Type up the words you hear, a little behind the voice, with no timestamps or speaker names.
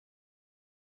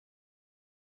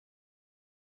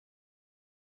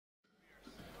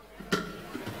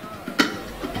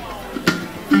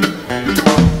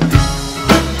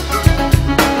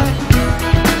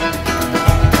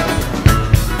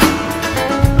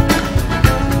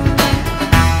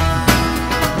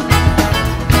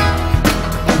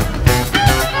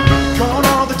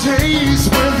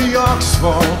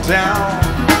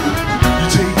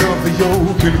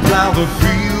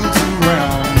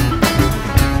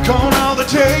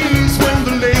days when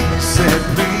the lady said,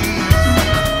 please,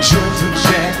 Gentle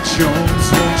Jack Jones,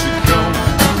 won't you come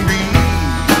to me?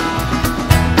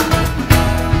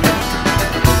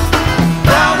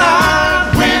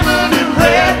 Brown-eyed women in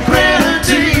red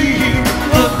grenadine.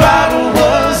 The bottle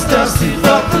was dusty,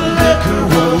 but the liquor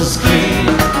was clean.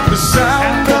 The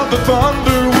sound of the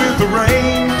thunder with the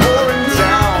rain pouring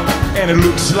down, and it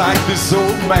looks like this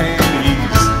old man,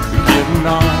 he's getting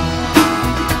on.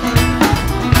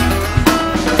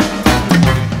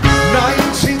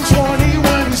 1920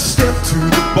 when he stepped to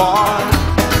the bar,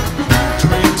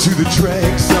 drank to the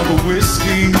dregs of a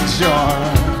whiskey jar.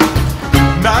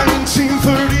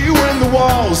 1930 when the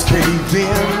walls caved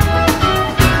in,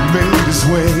 made his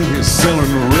way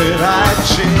selling red-eyed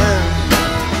gin.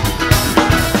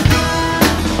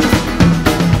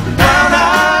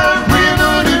 Brown-eyed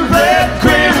women in red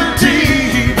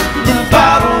grenadine. The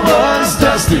bottle was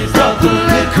dusty, but the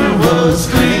liquor was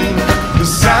clean. The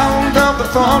sound of the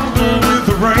thunder with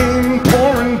the rain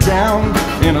pouring down,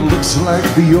 and it looks like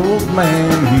the old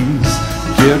man, he's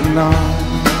getting on.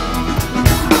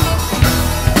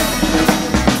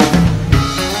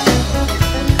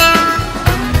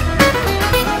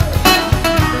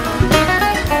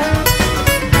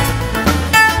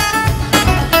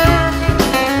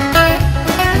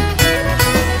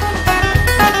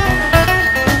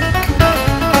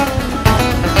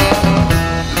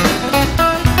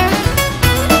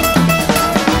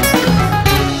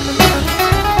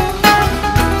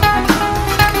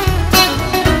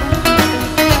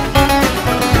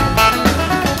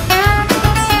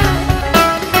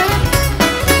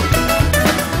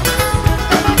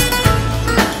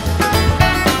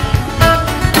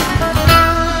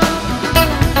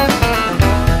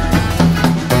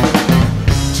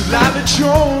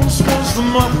 Jones was the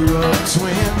mother of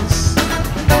twins.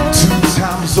 2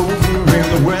 times over in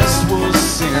the West was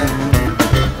sin.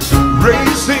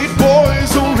 Raised 8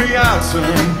 boys, only I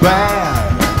turned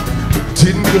bad.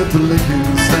 Didn't get the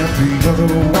lickings that the other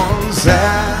ones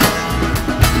had.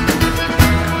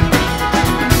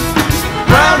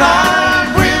 Brown-eyed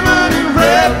women in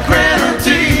red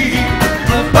grenadine.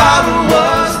 The bottle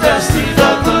was dusty,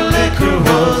 but the liquor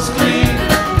was clean.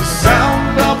 The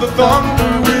sound of the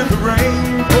thunder with the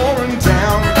rain pouring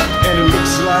down, and it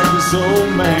looks like this old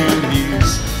man,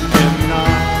 he's getting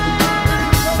on.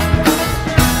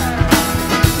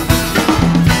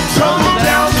 Tumble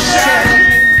down the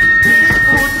chassis,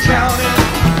 people counting.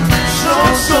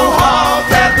 Snowed so hard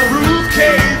that the roof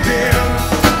caved in.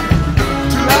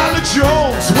 Delilah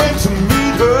Jones went to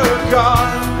meet her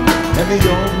God, and the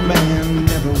old man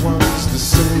never was the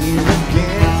same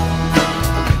again.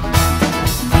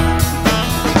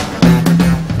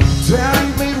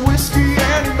 Daddy made whiskey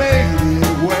and he made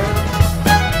it well.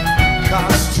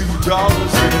 Cost $2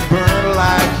 and it burned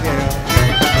like hell.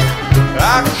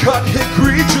 I cut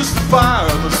hickory just to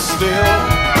fire the still.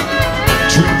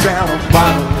 Drink down a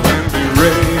bottle and be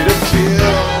ready to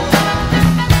kill.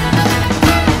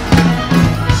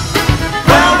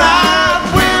 Brown-eyed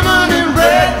women in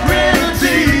red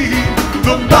grenadine.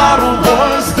 The bottle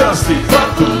was dusty,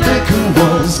 but the liquor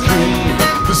was clean.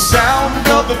 The sound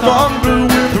of the thunder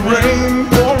with the rain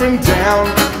pouring down,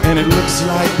 and it looks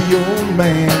like the old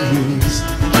man, he's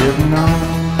getting on.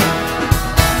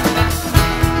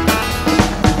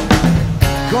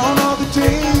 Gone are the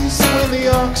days when the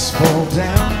ox fall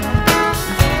down,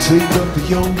 take up the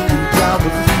yoke and plow the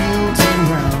fields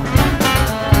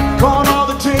around. Gone are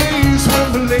the days when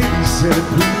the lady said,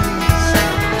 please,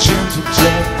 Gentle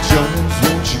Jack Jones,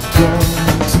 won't you come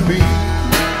to me?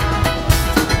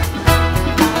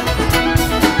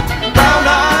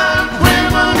 Brown-eyed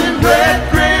women in red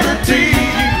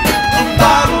grenadine. The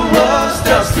bottle was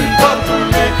dusty, but the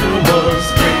liquor was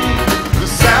clean. The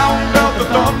sound of the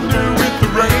thunder with the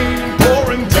rain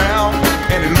pouring down,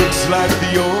 and it looks like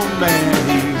the old man,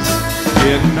 he's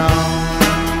getting on.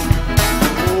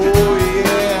 Oh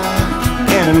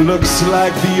yeah, and it looks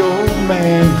like the old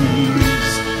man,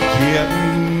 he's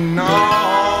getting on.